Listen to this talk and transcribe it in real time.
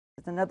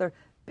It's another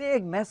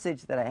big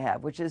message that I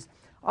have, which is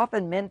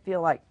often men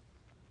feel like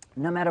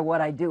no matter what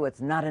I do,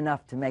 it's not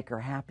enough to make her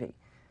happy.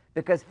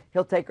 Because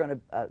he'll take her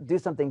on do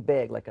something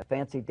big, like a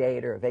fancy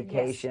date or a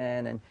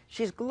vacation, and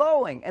she's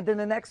glowing. And then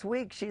the next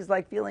week, she's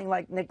like feeling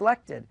like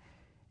neglected.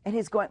 And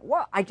he's going,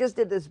 well, I just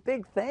did this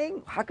big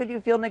thing. How could you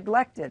feel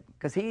neglected?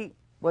 Because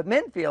what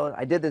men feel,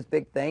 I did this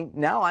big thing.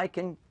 Now I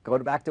can go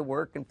back to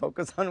work and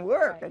focus on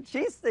work. Right. And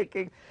she's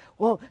thinking,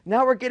 well,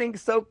 now we're getting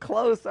so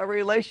close. Our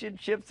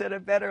relationship's at a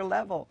better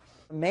level.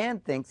 A man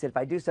thinks that if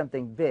I do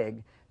something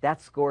big,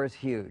 that score is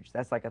huge.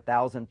 That's like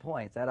 1,000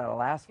 points. That ought to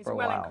last for a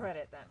while. He's well in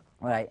credit then.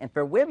 Right. And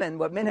for women,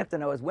 what men have to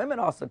know is women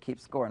also keep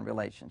score in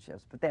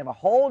relationships, but they have a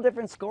whole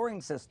different scoring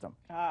system.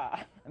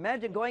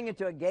 Imagine going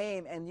into a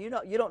game and you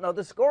don't know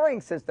the scoring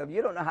system.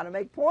 You don't know how to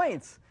make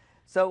points.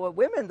 So with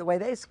women, the way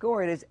they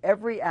score it is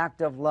every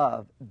act of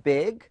love,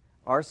 big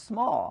or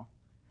small,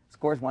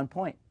 scores 1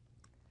 point.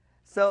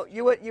 So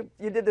you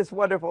did this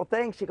wonderful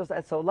thing. She goes,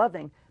 that's so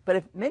loving. But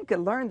if men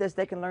can learn this,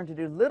 they can learn to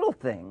do little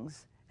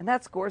things, and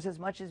that scores as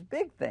much as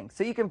big things.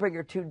 So you can bring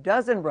her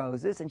 24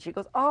 roses, and she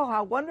goes, oh,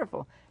 how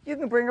wonderful. You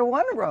can bring her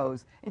 1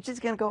 rose, and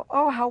she's going to go,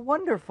 oh, how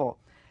wonderful.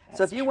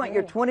 So if you want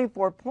your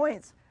 24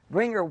 points,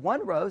 bring her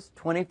 1 rose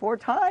 24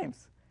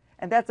 times.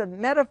 And that's a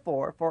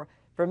metaphor for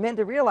men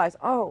to realize,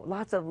 oh,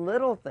 lots of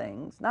little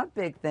things, not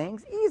big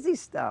things, easy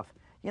stuff.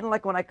 You know,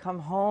 like when I come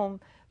home,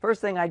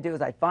 first thing I do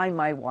is I find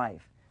my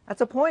wife.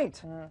 That's a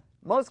point.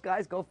 Most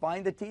guys go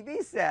find the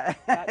TV set.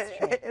 That's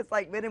true. It's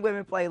like men and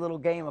women play a little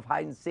game of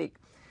hide and seek.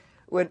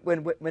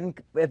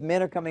 If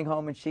men are coming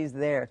home and she's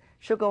there,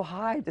 she'll go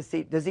hide to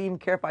see, does he even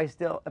care if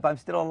I'm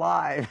still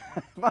alive?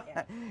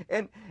 Yeah.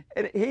 and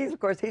he's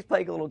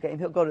playing a little game.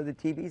 He'll go to the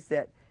TV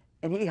set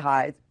and he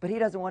hides, but he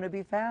doesn't want to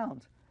be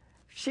found.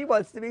 She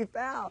wants to be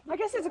found. I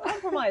guess it's a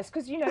compromise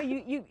because, you know,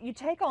 you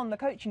take on the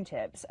coaching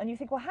tips and you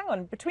think, well, hang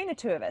on, between the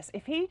two of us,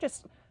 if he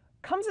just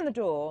comes in the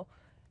door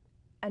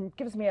and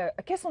gives me a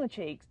kiss on the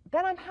cheek,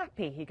 then I'm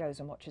happy he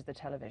goes and watches the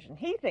television.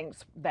 He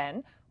thinks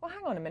then, well,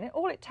 hang on a minute,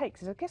 all it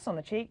takes is a kiss on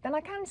the cheek, then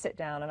I can sit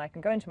down and I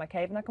can go into my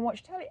cave and I can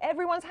watch telly.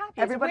 Everyone's happy.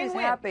 Everybody's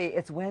happy.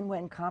 It's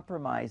win-win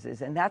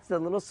compromises, and that's the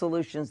little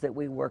solutions that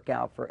we work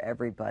out for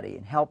everybody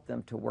and help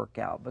them to work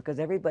out, because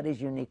everybody's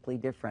uniquely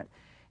different.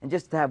 And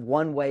just to have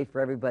one way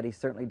for everybody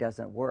certainly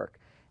doesn't work.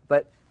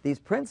 But these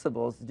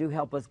principles do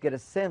help us get a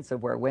sense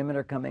of where women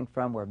are coming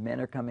from, where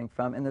men are coming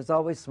from, and there's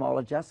always small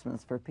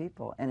adjustments for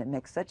people. And it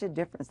makes such a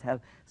difference to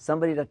have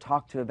somebody to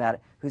talk to about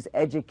it who's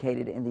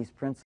educated in these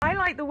principles. I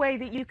like the way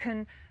that you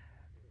can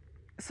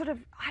sort of,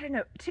 I don't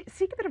know,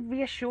 seek a bit of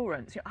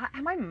reassurance. You know,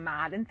 am I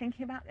mad in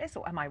thinking about this,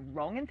 or am I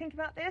wrong in thinking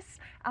about this?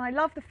 And I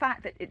love the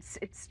fact that it's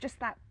just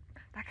that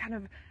kind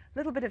of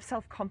little bit of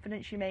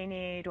self-confidence you may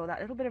need, or that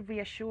little bit of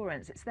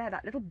reassurance. It's there,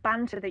 that little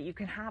banter that you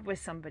can have with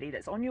somebody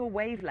that's on your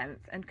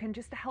wavelength and can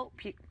just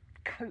help you,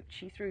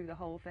 coach you through the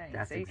whole thing.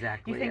 That's so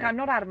exactly you think, it. I'm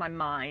not out of my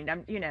mind,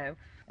 you know.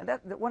 And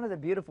one of the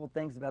beautiful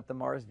things about the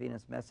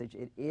Mars-Venus message,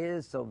 it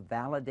is so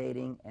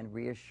validating and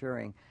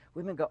reassuring.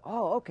 Women go,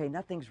 oh, okay,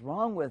 nothing's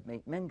wrong with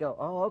me. Men go,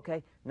 oh,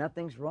 okay,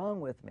 nothing's wrong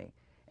with me.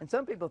 And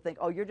some people think,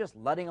 oh, you're just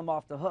letting them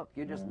off the hook.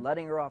 You're just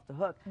letting her off the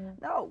hook.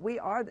 No,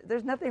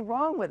 there's nothing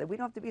wrong with it. We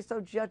don't have to be so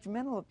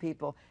judgmental of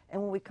people.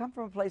 And when we come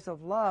from a place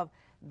of love,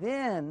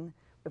 then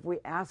if we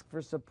ask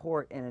for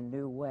support in a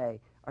new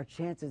way, our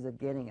chances of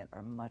getting it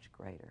are much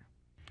greater.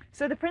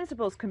 So the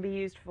principles can be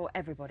used for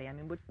everybody. I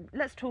mean,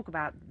 let's talk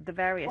about the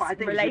various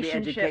relationships. Well, I think it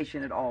should be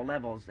education at all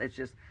levels. It's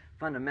just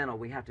fundamental.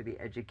 We have to be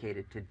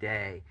educated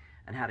today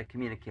on how to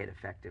communicate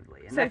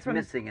effectively. And so that's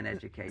missing in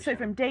education. So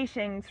from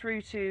dating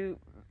through to,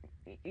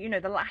 you know,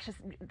 the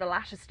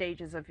latter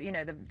stages of, you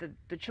know,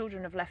 the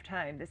children have left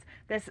home.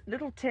 There's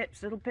little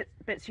tips, little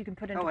bits you can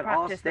put into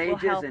practice that will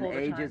help all the time. At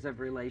all stages and ages of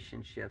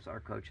relationships, our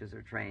coaches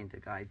are trained to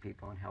guide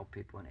people and help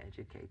people and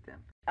educate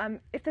them.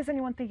 If there's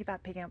anyone thinking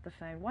about picking up the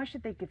phone, why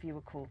should they give you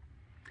a call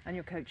and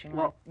your coaching?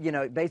 Well, you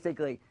know,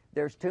 basically,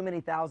 there's too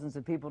many thousands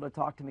of people to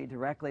talk to me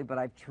directly, but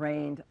I've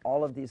trained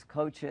all of these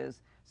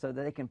coaches so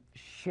that they can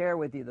share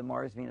with you the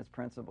Mars-Venus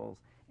principles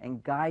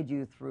and guide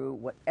you through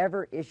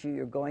whatever issue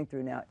you're going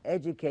through now,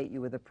 educate you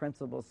with the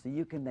principles so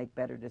you can make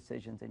better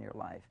decisions in your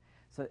life.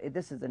 So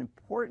this is an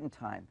important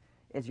time.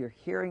 As you're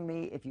hearing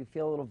me, if you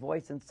feel a little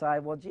voice inside,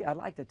 well, gee, I'd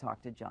like to talk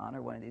to John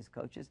or one of these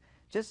coaches,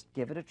 just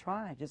give it a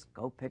try. Just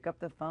go pick up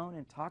the phone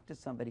and talk to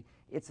somebody.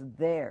 It's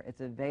there.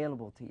 It's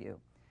available to you.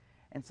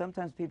 And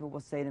sometimes people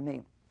will say to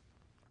me,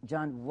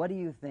 John, what do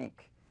you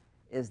think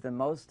is the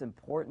most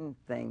important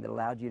thing that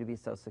allowed you to be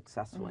so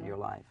successful in your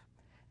life?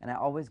 And I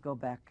always go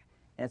back,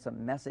 and it's a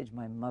message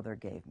my mother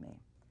gave me.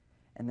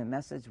 And the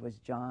message was,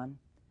 John,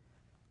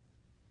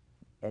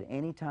 at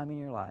any time in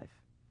your life,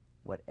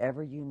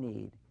 whatever you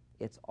need,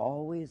 it's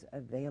always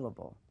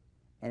available.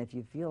 And if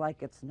you feel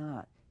like it's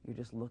not, you're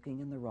just looking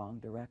in the wrong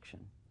direction.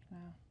 Wow.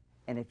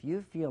 And if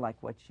you feel like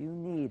what you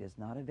need is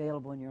not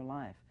available in your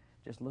life,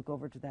 just look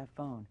over to that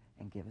phone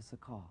and give us a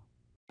call.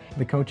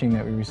 The coaching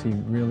that we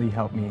received really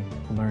helped me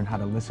learn how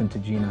to listen to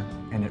Gina,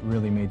 and it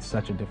really made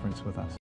such a difference with us.